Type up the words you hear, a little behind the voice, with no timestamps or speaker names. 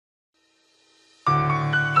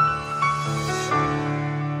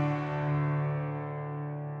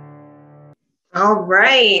All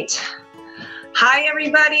right. Hi,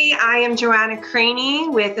 everybody. I am Joanna Craney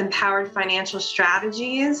with Empowered Financial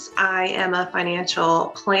Strategies. I am a financial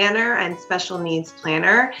planner and special needs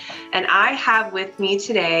planner. And I have with me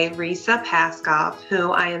today Risa Paskoff,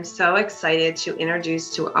 who I am so excited to introduce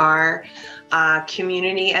to our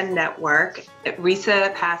community and network.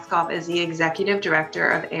 Risa Paskoff is the Executive Director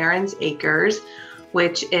of Aaron's Acres,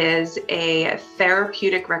 which is a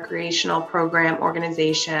therapeutic recreational program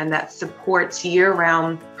organization that supports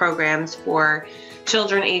year-round programs for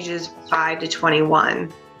children ages 5 to 21.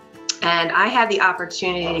 And I had the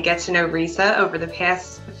opportunity to get to know Risa over the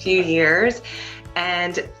past few years,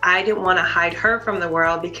 and I didn't want to hide her from the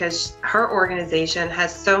world because her organization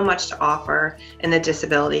has so much to offer in the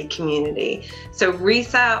disability community. So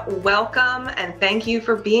Risa, welcome, and thank you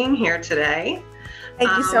for being here today.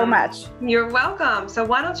 Thank you so much. You're welcome. So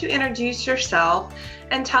why don't you introduce yourself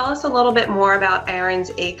and tell us a little bit more about Aaron's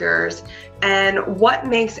Acres and what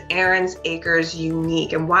makes Aaron's Acres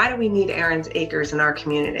unique, and why do we need Aaron's Acres in our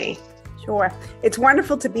community? Sure. It's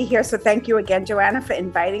wonderful to be here. So thank you again, Joanna, for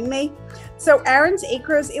inviting me. So Aaron's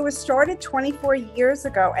Acres, it was started 24 years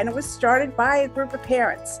ago, and it was started by a group of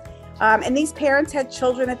parents. And these parents had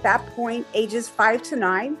children at that point, ages 5 to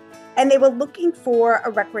 9. And they were looking for a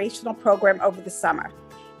recreational program over the summer,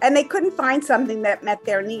 and they couldn't find something that met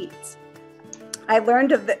their needs. I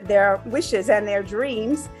learned of their wishes and their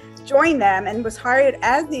dreams, joined them, and was hired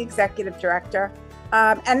as the executive director.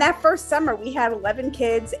 And that first summer, we had 11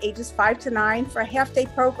 kids ages 5 to 9 for a half-day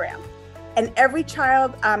program. And every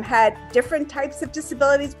child had different types of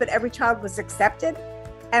disabilities, but every child was accepted.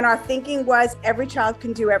 And our thinking was every child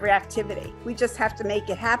can do every activity. We just have to make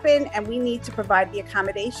it happen, and we need to provide the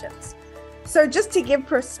accommodations. So just to give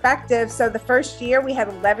perspective, so the first year we had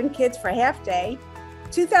 11 kids for half day.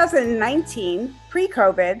 2019,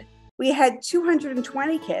 pre-COVID, we had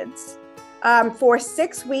 220 kids for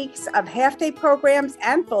 6 weeks of half-day programs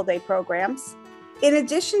and full-day programs, in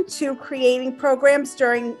addition to creating programs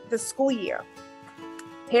during the school year.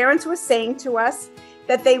 Parents were saying to us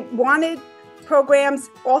that they wanted programs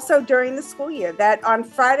also during the school year, that on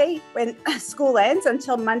Friday when school ends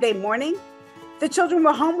until Monday morning, the children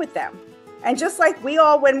were home with them. And just like we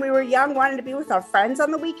all, when we were young, wanted to be with our friends on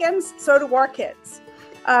the weekends, so do our kids.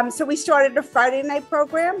 So we started a Friday night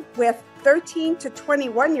program with 13 to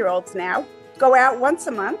 21-year-olds now, go out once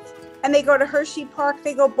a month, and they go to Hershey Park,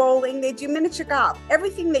 they go bowling, they do miniature golf,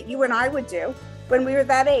 everything that you and I would do when we were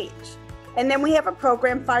that age. And then we have a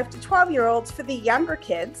program 5 to 12-year-olds for the younger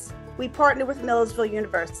kids. We partner with Millersville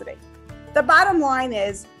University. The bottom line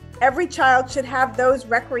is every child should have those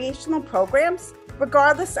recreational programs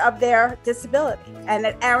regardless of their disability. And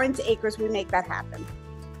at Aaron's Acres, we make that happen.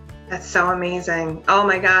 That's so amazing. Oh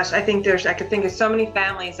my gosh, I could think of so many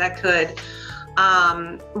families that could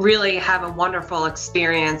really have a wonderful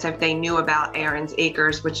experience if they knew about Aaron's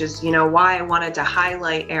Acres, which is, why I wanted to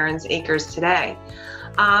highlight Aaron's Acres today.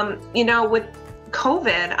 With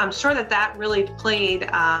COVID, I'm sure that really played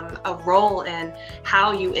a role in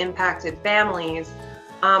how you impacted families.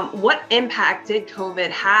 What impact did COVID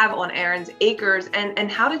have on Aaron's Acres,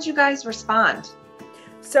 and how did you guys respond?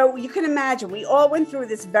 So you can imagine, we all went through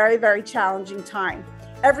this very, very challenging time.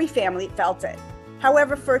 Every family felt it.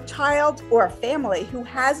 However, for a child or a family who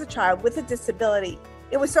has a child with a disability,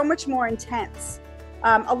 it was so much more intense.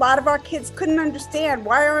 A lot of our kids couldn't understand,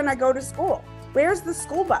 why aren't I go to school? Where's the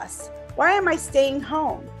school bus? Why am I staying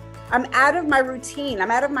home? I'm out of my routine.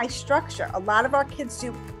 I'm out of my structure. A lot of our kids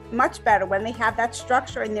do much better when they have that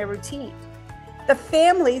structure in their routine. The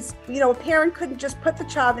families, a parent couldn't just put the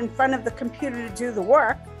child in front of the computer to do the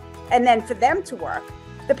work and then for them to work.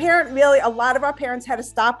 The parent a lot of our parents had to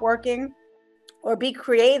stop working or be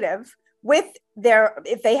creative with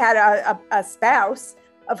if they had a spouse,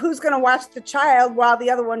 of who's going to watch the child while the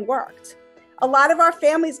other one worked. A lot of our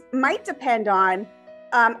families might depend on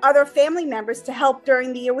other family members to help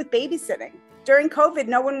during the year with babysitting. During COVID,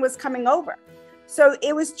 no one was coming over. So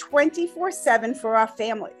it was 24/7 for our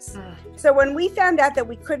families. So when we found out that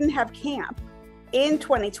we couldn't have camp in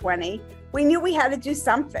 2020, we knew we had to do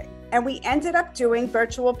something. And we ended up doing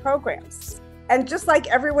virtual programs. And just like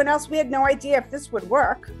everyone else, we had no idea if this would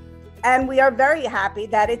work. And we are very happy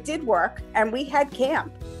that it did work. And we had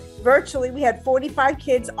camp. Virtually, we had 45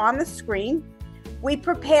 kids on the screen. We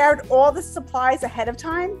prepared all the supplies ahead of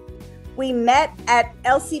time. We met at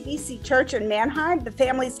LCBC Church in Mannheim. The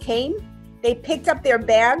families came. They picked up their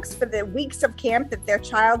bags for the weeks of camp that their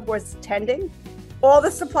child was attending. All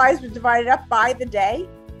the supplies were divided up by the day.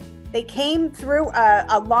 They came through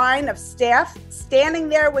a line of staff standing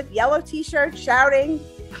there with yellow t-shirts, shouting,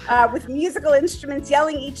 with musical instruments,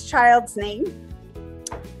 yelling each child's name.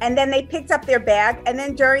 And then they picked up their bag. And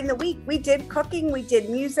then during the week, we did cooking, we did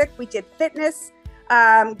music, we did fitness,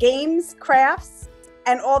 games, crafts,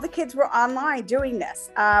 and all the kids were online doing this.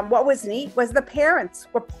 What was neat was the parents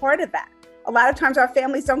were part of that. A lot of times our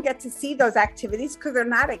families don't get to see those activities because they're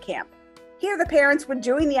not at camp. Here, the parents were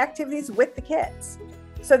doing the activities with the kids.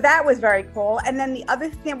 So that was very cool. And then the other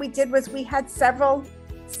thing we did was we had several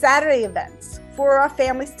Saturday events for our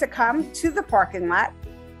families to come to the parking lot,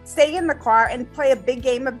 stay in the car, and play a big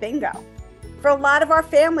game of bingo. For a lot of our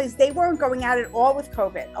families, they weren't going out at all with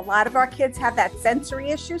COVID. A lot of our kids have that sensory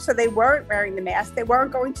issue, so they weren't wearing the mask. They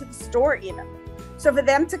weren't going to the store even. So for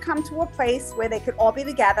them to come to a place where they could all be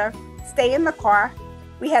together, stay in the car,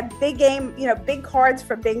 we had big game, big cards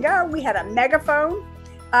for bingo. We had a megaphone,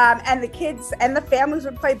 and the kids and the families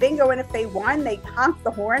would play bingo. And if they won, they honked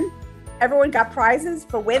the horn. Everyone got prizes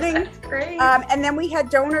for winning. That's great. And then we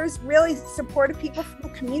had donors, really supportive people from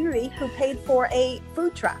the community who paid for a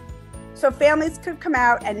food truck. So families could come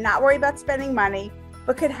out and not worry about spending money,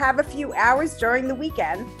 but could have a few hours during the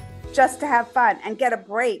weekend just to have fun and get a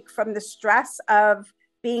break from the stress of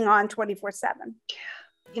being on 24/7.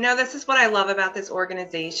 This is what I love about this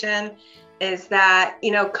organization is that,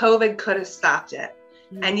 COVID could have stopped it.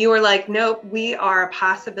 Mm-hmm. And you were like, nope, we are a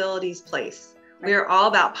possibilities place. We are all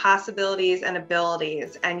about possibilities and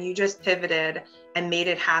abilities. And you just pivoted and made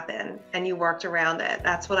it happen. And you worked around it.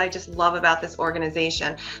 That's what I just love about this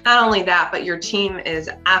organization. Not only that, but your team is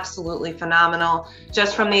absolutely phenomenal.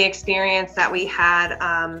 Just from the experience that we had,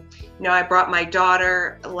 I brought my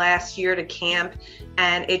daughter last year to camp,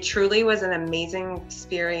 and it truly was an amazing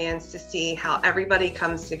experience to see how everybody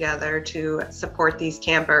comes together to support these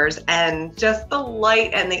campers, and just the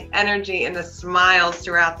light and the energy and the smiles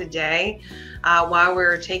throughout the day while we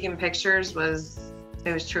were taking pictures was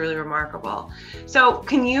truly remarkable. So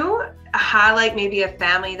can you highlight maybe a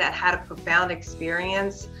family that had a profound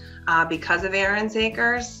experience because of Aaron's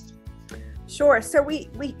Acres? Sure. So we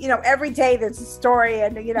every day there's a story,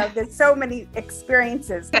 and there's so many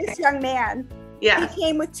experiences. This young man, he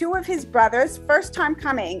came with two of his brothers, first time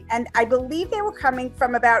coming, and I believe they were coming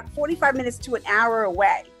from about 45 minutes to an hour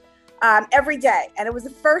away every day. And it was the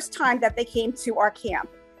first time that they came to our camp.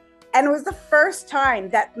 And it was the first time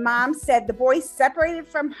that mom said the boys separated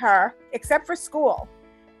from her, except for school,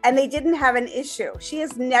 and they didn't have an issue. She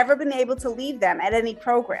has never been able to leave them at any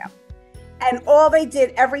program. And all they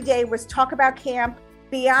did every day was talk about camp,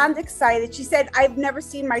 beyond excited. She said, I've never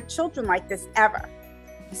seen my children like this ever.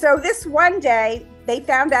 So this one day, they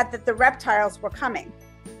found out that the reptiles were coming.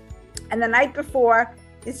 And the night before,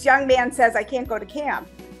 this young man says, I can't go to camp.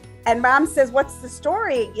 And mom says, what's the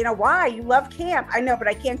story? Why? You love camp. I know, but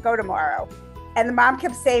I can't go tomorrow. And the mom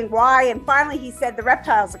kept saying, why? And finally he said, the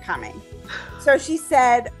reptiles are coming. So she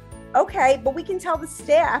said, okay, but we can tell the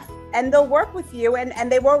staff and they'll work with you, and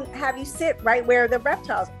they won't have you sit right where the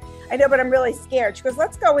reptiles. I know, but I'm really scared. She goes,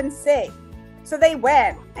 let's go and see. So they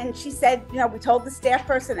went, and she said, we told the staff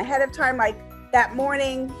person ahead of time, like that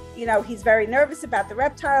morning, he's very nervous about the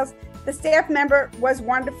reptiles. The staff member was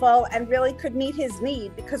wonderful and really could meet his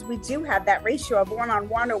need, because we do have that ratio of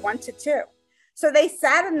 1-on-1 or 1-to-2. So they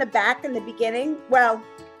sat in the back in the beginning. Well,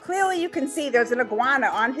 clearly you can see there's an iguana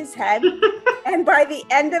on his head. And by the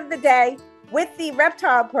end of the day, with the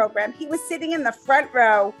reptile program, he was sitting in the front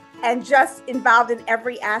row and just involved in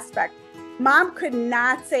every aspect. Mom could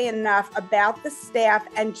not say enough about the staff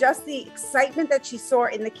and just the excitement that she saw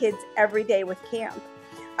in the kids every day with camp.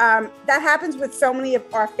 That happens with so many of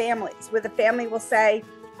our families, where the family will say,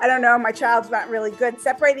 I don't know, my child's not really good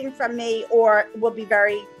separating from me, or will be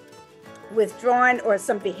very withdrawn, or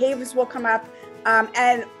some behaviors will come up.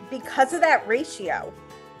 And because of that ratio,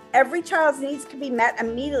 every child's needs can be met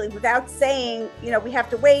immediately without saying, we have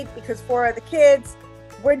to wait because 4 other kids.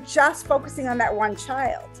 We're just focusing on that one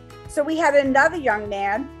child. So we had another young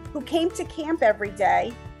man who came to camp every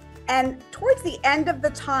day. And towards the end of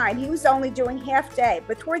the time, he was only doing half day,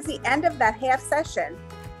 but towards the end of that half session,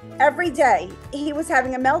 every day he was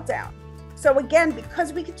having a meltdown. So again,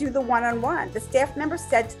 because we could do the 1-on-1, the staff member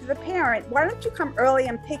said to the parent, why don't you come early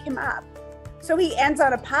and pick him up? So he ends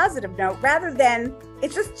on a positive note, rather than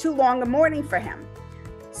it's just too long a morning for him.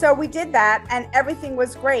 So we did that, and everything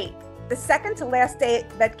was great. The second to last day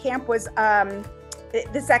that camp was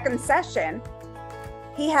the second session,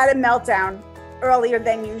 he had a meltdown earlier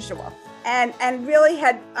than usual, and really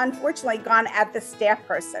had unfortunately gone at the staff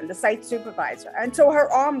person, the site supervisor, and so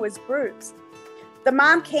her arm was bruised. The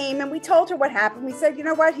mom came and we told her what happened. We said, you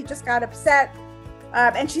know what, he just got upset,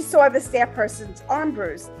 and she saw the staff person's arm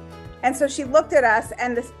bruised. And so she looked at us,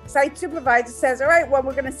 and the site supervisor says, all right, well,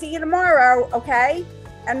 we're going to see you tomorrow, okay?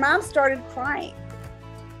 And mom started crying.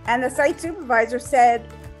 And the site supervisor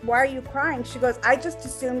said, why are you crying? She goes, I just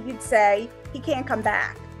assumed you'd say he can't come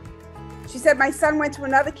back. She said, my son went to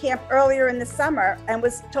another camp earlier in the summer and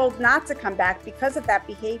was told not to come back because of that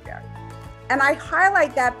behavior. And I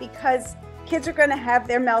highlight that because kids are going to have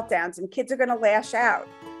their meltdowns and kids are going to lash out.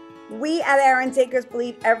 We at Aaron's Acres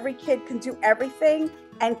believe every kid can do everything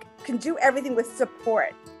and can do everything with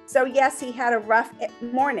support. So yes, he had a rough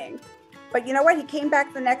morning, but you know what? He came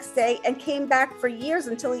back the next day and came back for years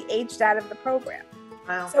until he aged out of the program.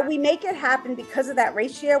 Wow. So we make it happen because of that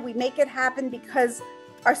ratio. We make it happen because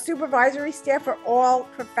our supervisory staff are all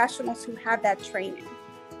professionals who have that training.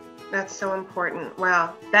 That's so important.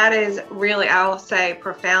 Wow. That is really, I will say,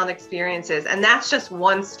 profound experiences. And that's just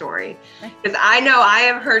one story. Because I know I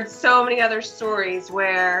have heard so many other stories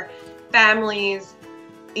where families,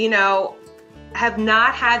 you know, have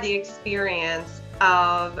not had the experience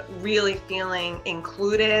of really feeling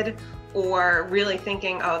included or really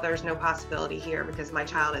thinking, oh, there's no possibility here because my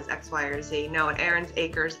child is X, Y, or Z. No, at Aaron's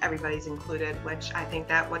Acres, everybody's included, which I think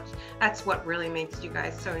that's what really makes you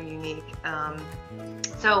guys so unique.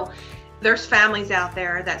 So there's families out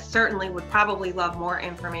there that certainly would probably love more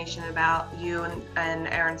information about you and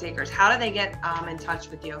Aaron's Acres. How do they get in touch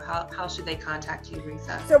with you? How should they contact you,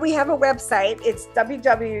 Risa? So we have a website. It's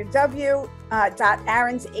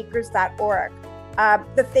www.aaronsacres.org.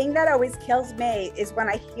 The thing that always kills me is when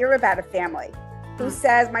I hear about a family who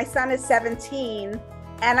says, my son is 17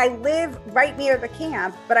 and I live right near the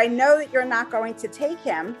camp, but I know that you're not going to take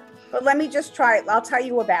him, but let me just try it. I'll tell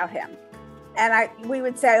you about him. And we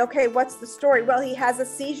would say, okay, what's the story? Well, he has a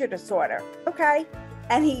seizure disorder. Okay.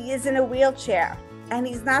 And he is in a wheelchair and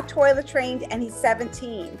he's not toilet trained and he's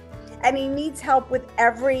 17 and he needs help with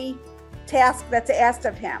every task that's asked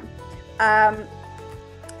of him. And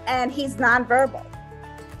he's nonverbal.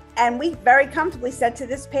 And we very comfortably said to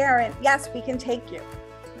this parent, yes, we can take you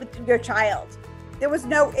with your child. There was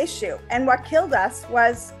no issue. And what killed us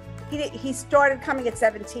was he started coming at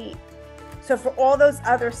 17. So for all those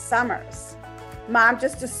other summers, mom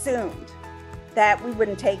just assumed that we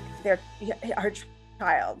wouldn't take her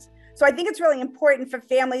child. So I think it's really important for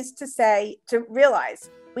families to realize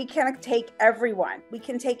we can take everyone. We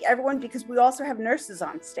can take everyone because we also have nurses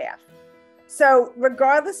on staff. So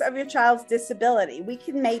regardless of your child's disability, we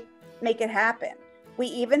can make it happen. We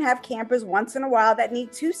even have campers once in a while that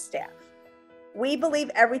need 2 staff. We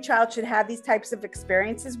believe every child should have these types of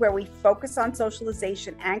experiences where we focus on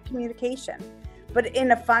socialization and communication, but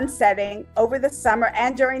in a fun setting over the summer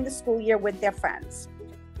and during the school year with their friends.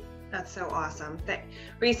 That's so awesome.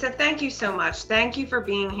 Risa, thank you so much. Thank you for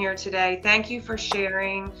being here today. Thank you for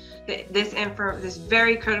sharing this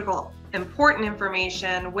very critical, important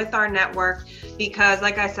information with our network, because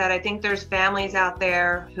like I said, I think there's families out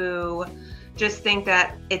there who just think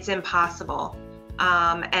that it's impossible.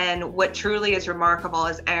 And what truly is remarkable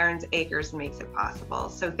is Aaron's Acres makes it possible.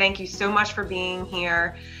 So thank you so much for being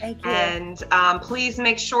here. Thank you. And please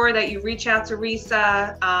make sure that you reach out to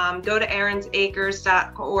Risa. Go to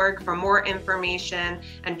aaronsacres.org for more information,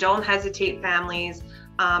 and don't hesitate, families.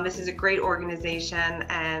 This is a great organization,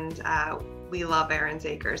 and we love Aaron's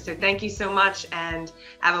Acres. So thank you so much and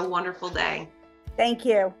have a wonderful day. Thank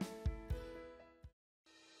you.